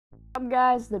What's up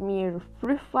guys, the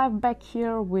Mir35 back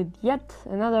here with yet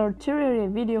another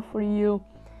Terraria video for you.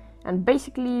 And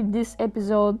basically this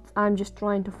episode I'm just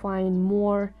trying to find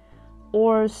more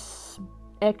ores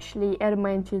actually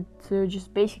adamantine to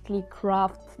just basically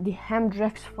craft the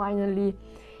Hamdrax finally.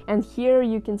 And here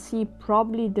you can see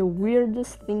probably the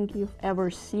weirdest thing you've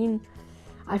ever seen.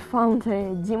 I found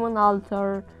a demon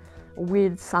altar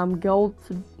with some gold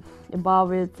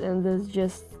above it, and it's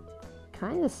just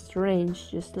kind of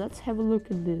strange. Just let's have a look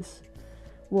at this.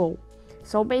 Whoa.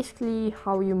 So basically,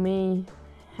 how you may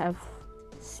have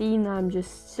seen, I'm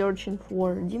just searching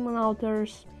for demon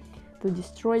altars to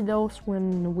destroy those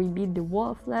when we beat the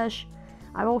wall of flesh.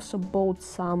 I also bought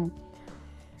some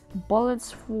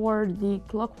bullets for the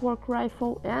clockwork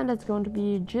rifle, and that's going to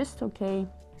be just okay.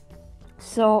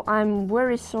 So I'm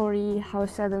very sorry how I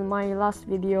said in my last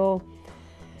video,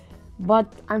 but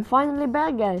I'm finally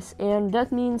back guys, and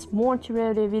that means more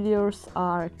Terraria videos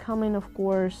are coming, of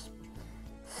course.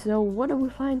 So what do we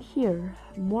find here?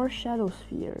 More shadow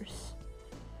spheres.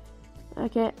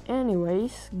 Okay,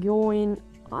 anyways, going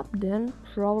up then,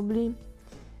 probably.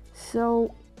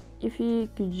 So if you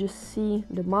could just see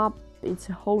the map, it's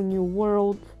a whole new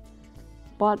world.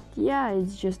 But yeah,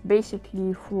 it's just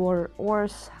basically for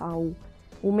ores, how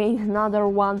we made another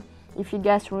one. If you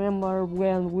guys remember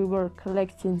when we were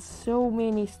collecting so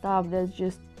many stuff, that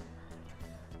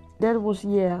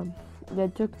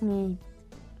took me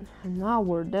an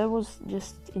hour. That was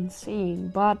just insane,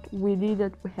 but we did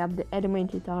it. We have the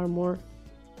adamantine armor,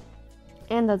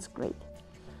 and that's great.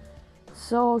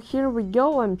 So here we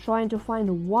go. I'm trying to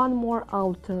find one more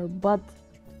altar, but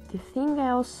the thing I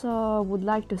also would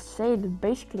like to say that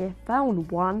basically I found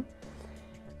one,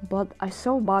 but I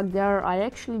saw back there. I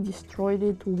actually destroyed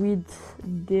it with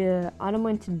the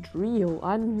adamantine drill.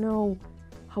 I don't know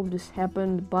how this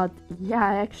happened, but yeah,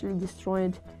 I actually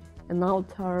destroyed an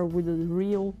altar with a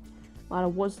drill, but I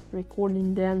wasn't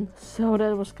recording then, so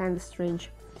that was kind of strange.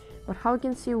 But how you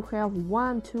can see, we have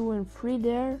 1, 2, and 3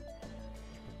 there,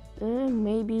 and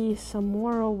maybe some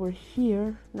more over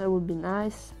here. That would be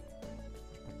nice.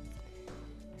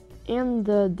 And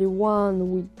the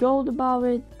one with gold above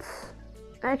it,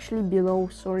 actually below,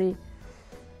 sorry.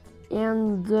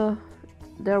 And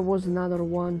there was another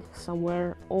one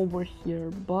somewhere over here,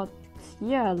 but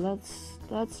yeah,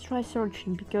 let's try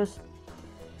searching, because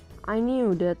I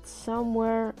knew that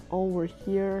somewhere over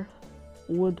here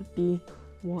would be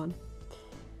one.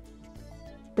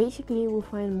 Basically we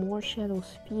find more shadow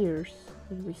spheres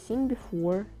as we've seen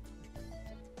before,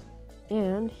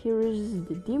 and here is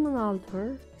the demon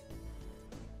altar,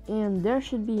 and there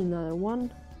should be another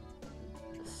one.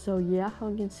 So yeah, how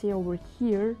you can see over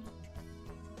here.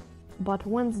 But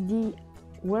where's the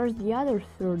other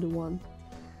third one?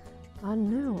 I don't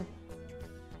know.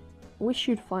 We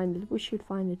should find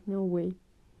it, no way.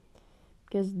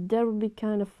 Because that would be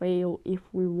kind of fail if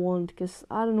we want, because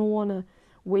I don't wanna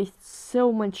waste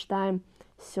so much time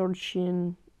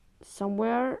searching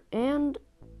somewhere, and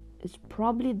it's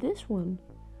probably this one.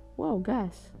 Whoa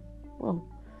guys, whoa,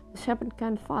 this happened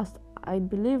kind of fast. I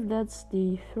believe that's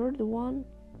the third one,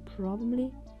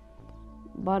 probably,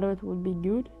 but it would be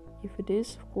good if it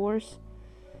is, of course.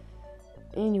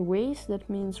 Anyways, that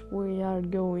means we are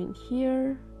going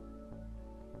here.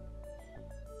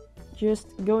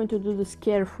 Just going to do this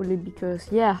carefully,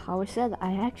 because yeah, how I said,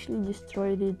 I actually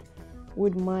destroyed it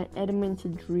with my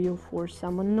adamantine drill for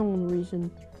some unknown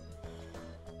reason.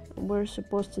 We're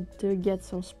supposed to get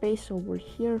some space over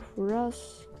here for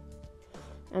us,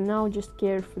 and now just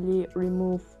carefully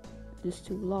remove these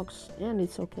 2 blocks, and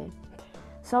it's okay.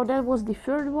 So that was the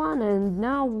third one, and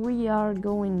now we are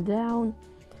going down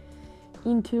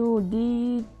into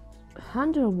the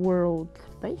underworld.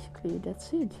 Basically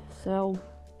that's it. So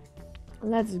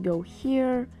let's go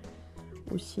here.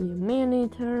 We see a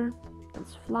man-eater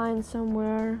that's flying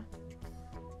somewhere,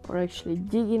 or actually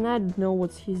digging. I don't know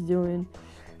what he's doing,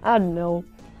 I don't know.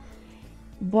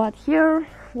 But here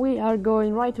we are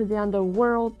going right to the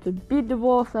underworld to beat the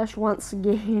wall of flesh once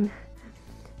again,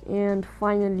 and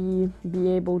finally be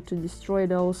able to destroy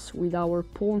those with our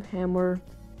pawn hammer.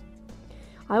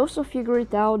 I also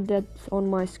figured out that on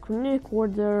my screen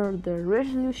recorder the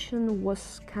resolution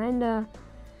was kinda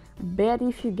bad.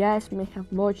 If you guys may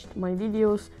have watched my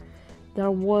videos, there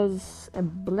was a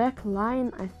black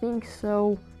line, I think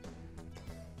so,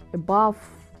 above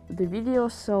the video,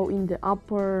 so in the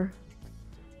upper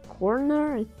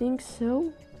corner, I think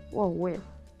so. Whoa,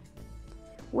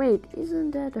 wait,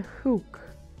 isn't that a hook?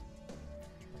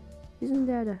 Isn't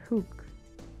that a hook?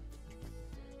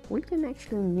 We can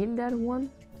actually need that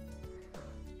one.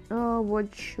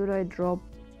 What should I drop?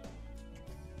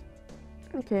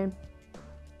 Okay,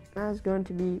 That's going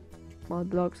to be mod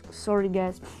blocks. Sorry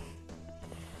guys.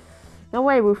 No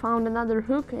way, we found another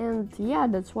hook, and yeah,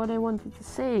 that's what I wanted to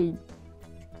say.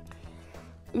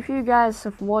 If you guys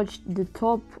have watched the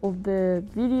top of the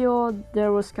video,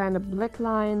 there was kind of black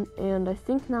line, and I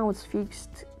think now it's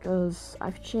fixed because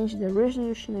I've changed the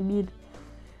resolution a bit.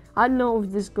 I don't know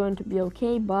if this is going to be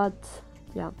okay, but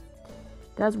yeah,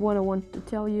 that's what I wanted to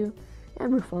tell you.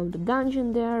 And we found a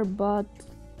dungeon there, but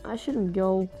I shouldn't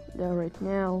go there right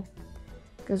now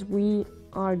because we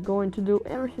are going to do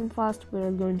everything fast. We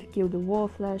are going to kill the wall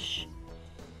flash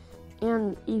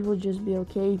and it will just be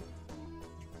okay.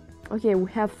 Okay,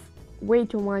 we have way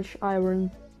too much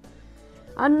iron.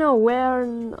 I don't know where.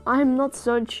 I'm not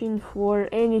searching for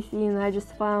anything. I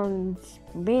just found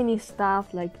many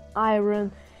stuff like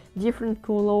iron, different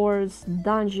colors,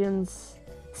 dungeons,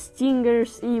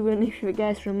 stingers even, if you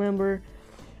guys remember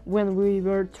when we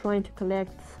were trying to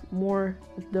collect more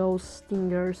of those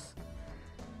stingers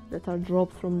that are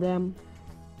dropped from them.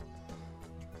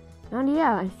 And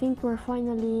yeah, I think we're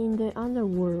finally in the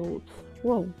underworld.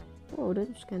 Whoa, that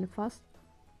was kind of fast.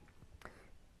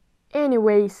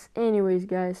 Anyways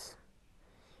guys,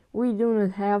 we do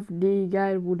not have the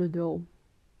guide wood doll.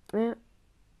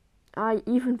 I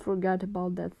even forgot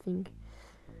about that thing.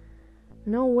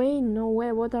 No way,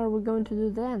 what are we going to do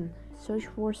then? Search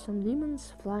for some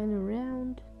demons flying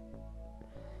around?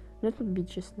 That would be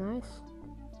just nice.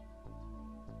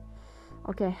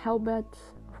 Okay, Hellbat,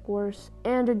 of course,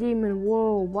 and a demon.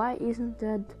 Whoa, why isn't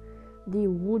that the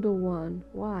voodoo one?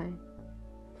 Why?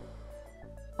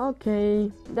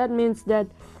 Okay, that means that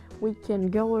we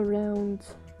can go around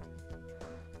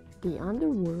the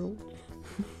underworld.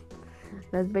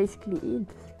 That's basically it.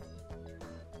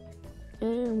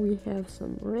 And we have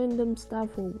some random stuff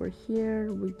over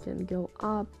here. We can go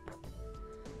up,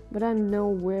 but I don't know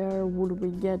where would we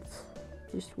get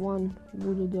just one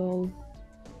voodoo doll.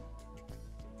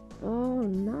 Oh,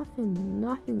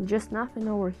 nothing, just nothing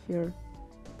over here.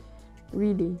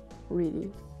 Really.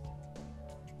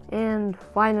 And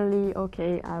finally,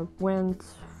 okay, I went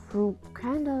through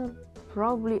kinda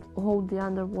probably all the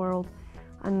underworld.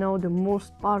 I know the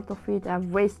most part of it. I've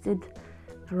wasted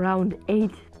around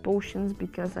 8 potions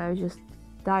because I just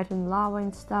died in lava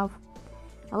and stuff.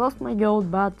 I lost my gold,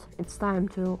 but it's time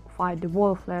to fight the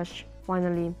wall flash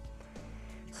finally.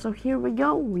 So here we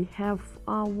go. We have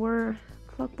our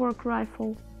clockwork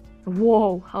rifle.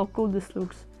 Whoa, how cool this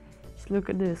looks. Just look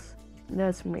at this.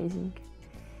 That's amazing.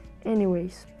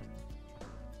 Anyways,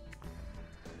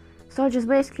 so just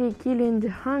basically killing the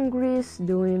hungries,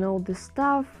 doing all this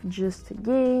stuff just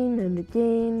again and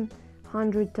again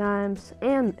 100 times,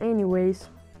 and anyways,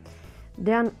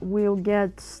 then we'll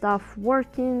get stuff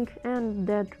working and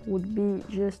that would be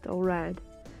just alright.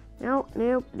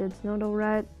 Nope, that's not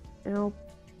alright. Nope.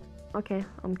 Okay,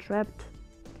 I'm trapped,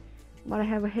 but I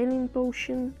have a healing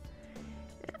potion.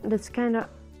 That's kinda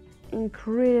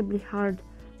incredibly hard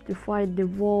to fight the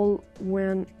wall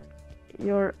when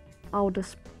you're out of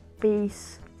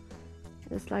space.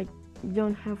 It's like you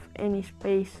don't have any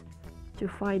space to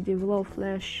fight the wall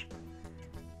flash.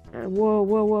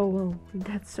 Whoa,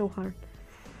 that's so hard.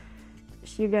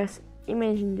 So you guys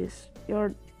imagine this,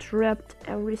 you're trapped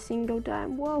every single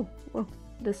time. Whoa,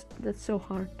 that's so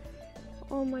hard.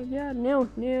 Oh my god, no,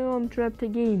 I'm trapped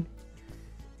again.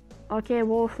 Okay,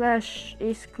 wall flash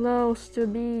is close to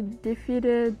be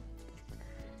defeated,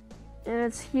 and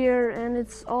it's here and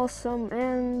it's awesome,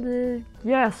 and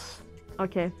yes.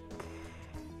 Okay,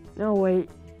 no way,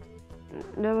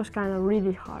 that was kind of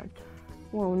really hard.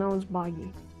 Whoa, now it's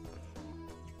buggy.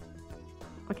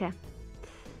 Okay,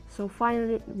 so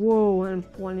finally, whoa, I'm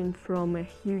falling from a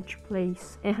huge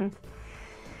place. And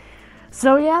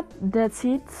so yeah, that's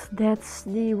it. That's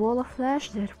the wall of flash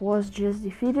that was just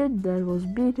defeated, that was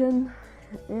beaten.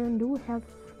 And do we have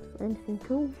anything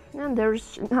cool? And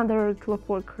there's another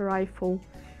clockwork rifle.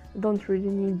 I don't really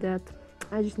need that.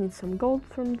 I just need some gold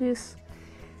from this.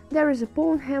 There is a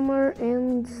bone hammer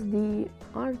and the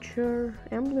archer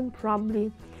emblem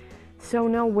probably. So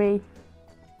no way,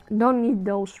 don't need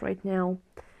those right now.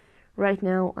 Right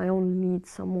now I only need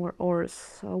some more ores.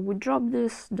 So we drop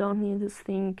this, don't need this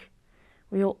thing.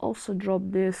 We'll also drop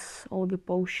this, all the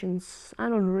potions. I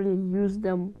don't really use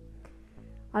them.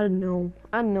 I don't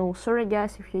know. Sorry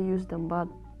guys if you use them,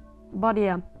 but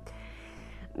yeah,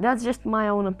 that's just my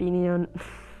own opinion.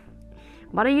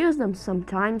 But I use them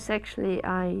sometimes. Actually,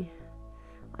 I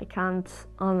can't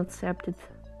unaccept it,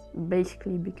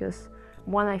 basically, because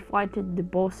when I fight the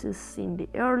bosses in the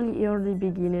early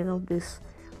beginning of this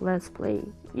let's play,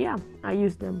 yeah, I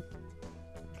use them.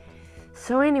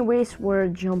 So anyways, we're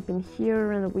jumping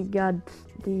here and we got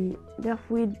the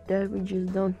deathweed that we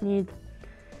just don't need.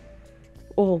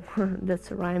 Oh, that's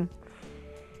a rhyme.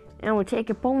 And we take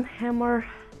a bone hammer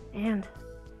and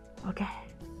okay,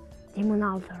 demon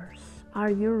altars,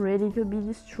 are you ready to be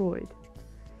destroyed?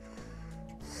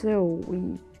 So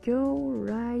we go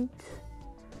right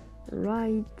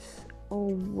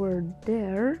over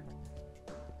there.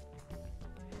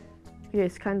 Yeah,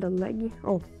 it's kind of laggy.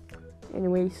 Oh,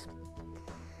 anyways,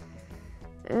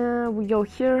 we go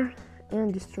here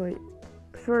and destroy it.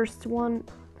 First one.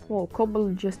 Whoa,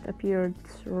 cobble just appeared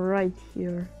right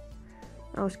here.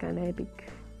 That was kind of epic.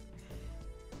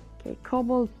 Okay,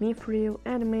 cobalt, mithril,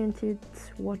 adamantite.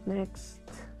 What next?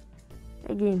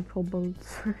 Again, cobalt.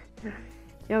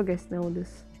 You guys know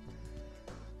this.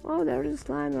 Oh, there's a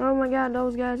slime. Oh my god,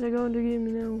 those guys are going to give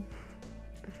me now.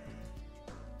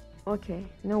 Okay,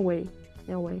 no way.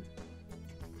 No way.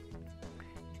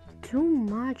 Too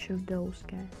much of those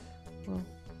guys. Well,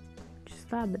 just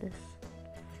stop this.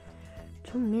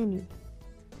 Too many.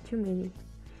 Too many.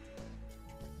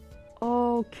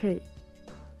 Okay.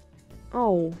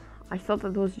 Oh, I thought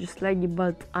that was just laggy,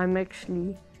 but I'm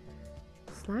actually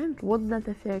slimed. What's that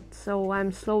effect? So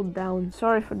I'm slowed down.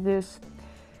 Sorry for this.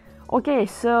 Okay,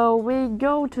 so we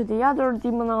go to the other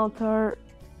demon altar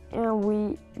and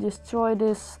we destroy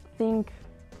this thing.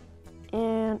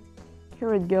 And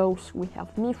here it goes. We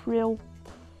have mithril.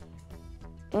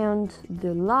 And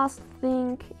the last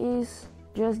thing is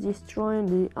just destroying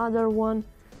the other one.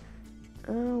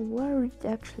 Where it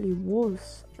actually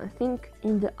was, I think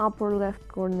in the upper left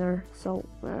corner, so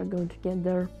we're going to get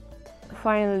there.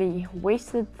 Finally,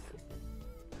 wasted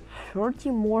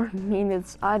 30 more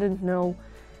minutes, I don't know.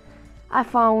 I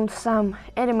found some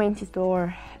adamantite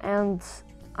ore and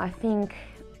I think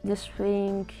this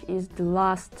thing is the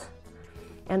last.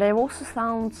 And I've also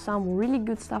found some really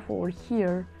good stuff over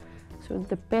here, so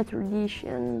the petri dish,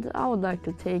 and I would like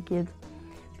to take it.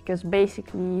 Because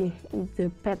basically it's the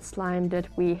pet slime that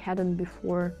we hadn't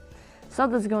before, so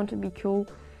that's going to be cool.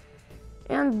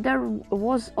 And there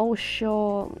was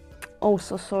also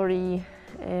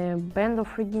band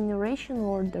of regeneration,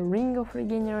 or the ring of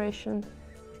regeneration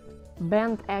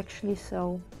band actually.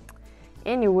 So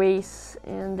anyways,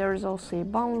 and there's also a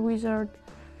bound wizard.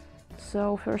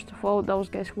 So first of all, those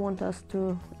guys want us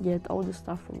to get all the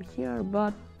stuff from here,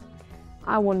 but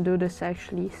I won't do this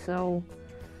actually. So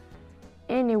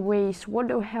anyways, what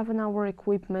do we have in our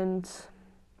equipment?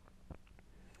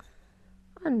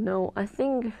 I don't know, I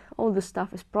think all the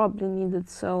stuff is probably needed,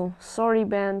 so sorry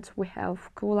band, we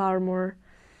have cool armor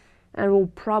and we'll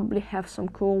probably have some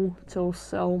cool tools,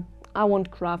 so I won't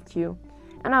craft you.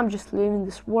 And I'm just leaving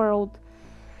this world.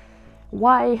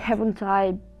 Why haven't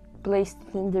I placed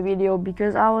it in the video?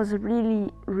 Because I was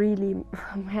really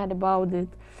mad about it.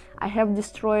 I have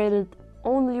destroyed it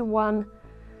only one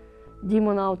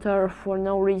demon altar for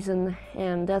no reason,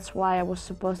 and that's why I was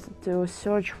supposed to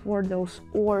search for those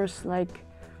ores, like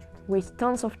waste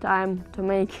tons of time to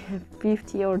make a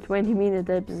 50 or 20 minute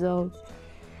episode.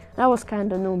 That was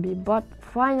kinda nooby, but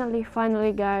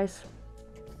finally guys,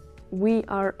 we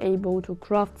are able to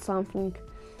craft something.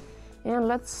 And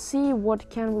let's see, what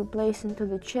can we place into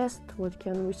the chest, what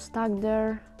can we stack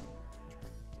there?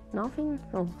 Nothing?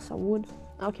 Oh, some wood.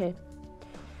 Okay.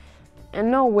 And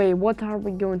no way, what are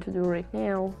we going to do right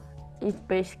now? It's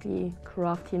basically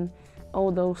crafting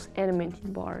all those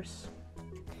adamantite bars.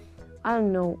 I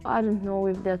don't know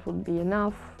if that would be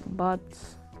enough, but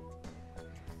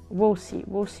we'll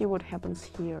see what happens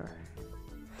here.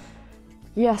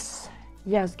 Yes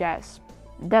guys,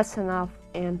 that's enough,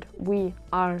 and we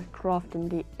are crafting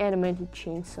the adamantite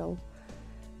chainsaw,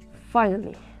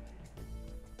 finally.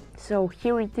 So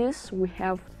here it is, we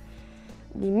have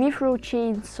the mithril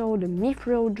chainsaw, the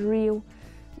mithril drill,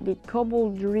 the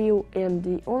cobalt drill, and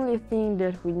the only thing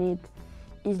that we need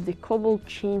is the cobalt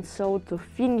chainsaw to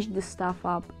finish the stuff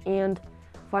up and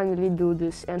finally do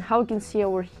this. And how you can see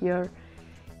over here,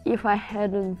 if I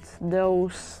hadn't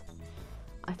those,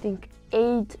 I think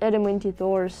 8 adamantite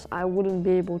ores, I wouldn't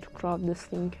be able to craft this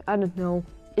thing. I don't know,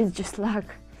 it's just luck.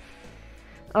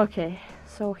 Okay,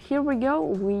 so here we go,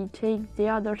 we take the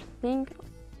other thing.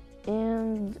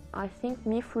 And I think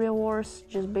mithril ores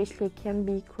just basically can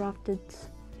be crafted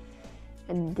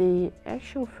at the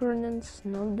actual furnace,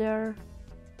 not there.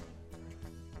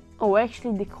 Oh,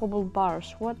 actually the cobalt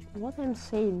bars. What I'm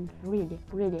saying,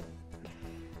 really.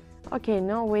 Okay,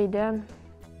 no way then.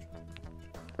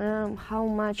 How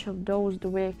much of those do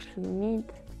we actually need?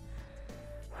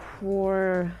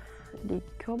 For the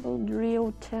cobalt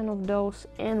drill, 10 of those,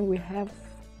 and we have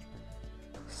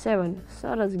 7,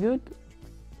 so that's good.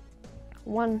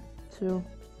 1, 2,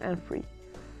 and 3.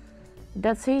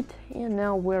 That's it, and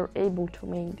now we're able to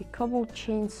make the cobalt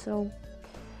chainsaw.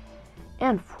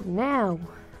 And for now,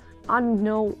 I don't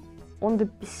know, on the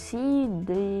PC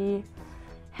the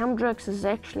hand axe is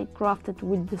actually crafted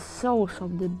with the souls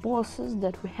of the bosses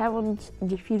that we haven't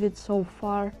defeated so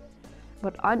far,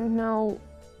 but I don't know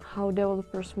how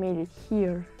developers made it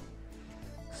here.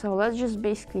 So let's just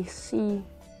basically see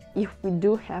if we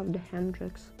do have the hand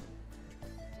axe.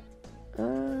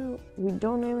 We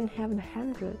don't even have the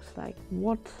hand axe. Like,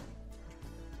 what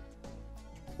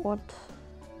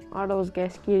are those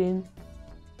guys kidding?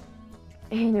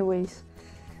 Anyways,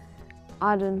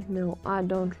 I don't know. I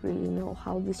don't really know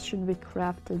how this should be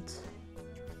crafted.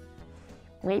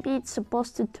 Maybe it's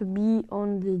supposed to be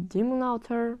on the demon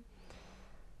altar.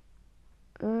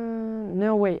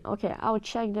 No way. Okay, I'll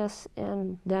check this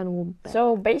and then we'll back.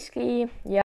 So basically, yeah,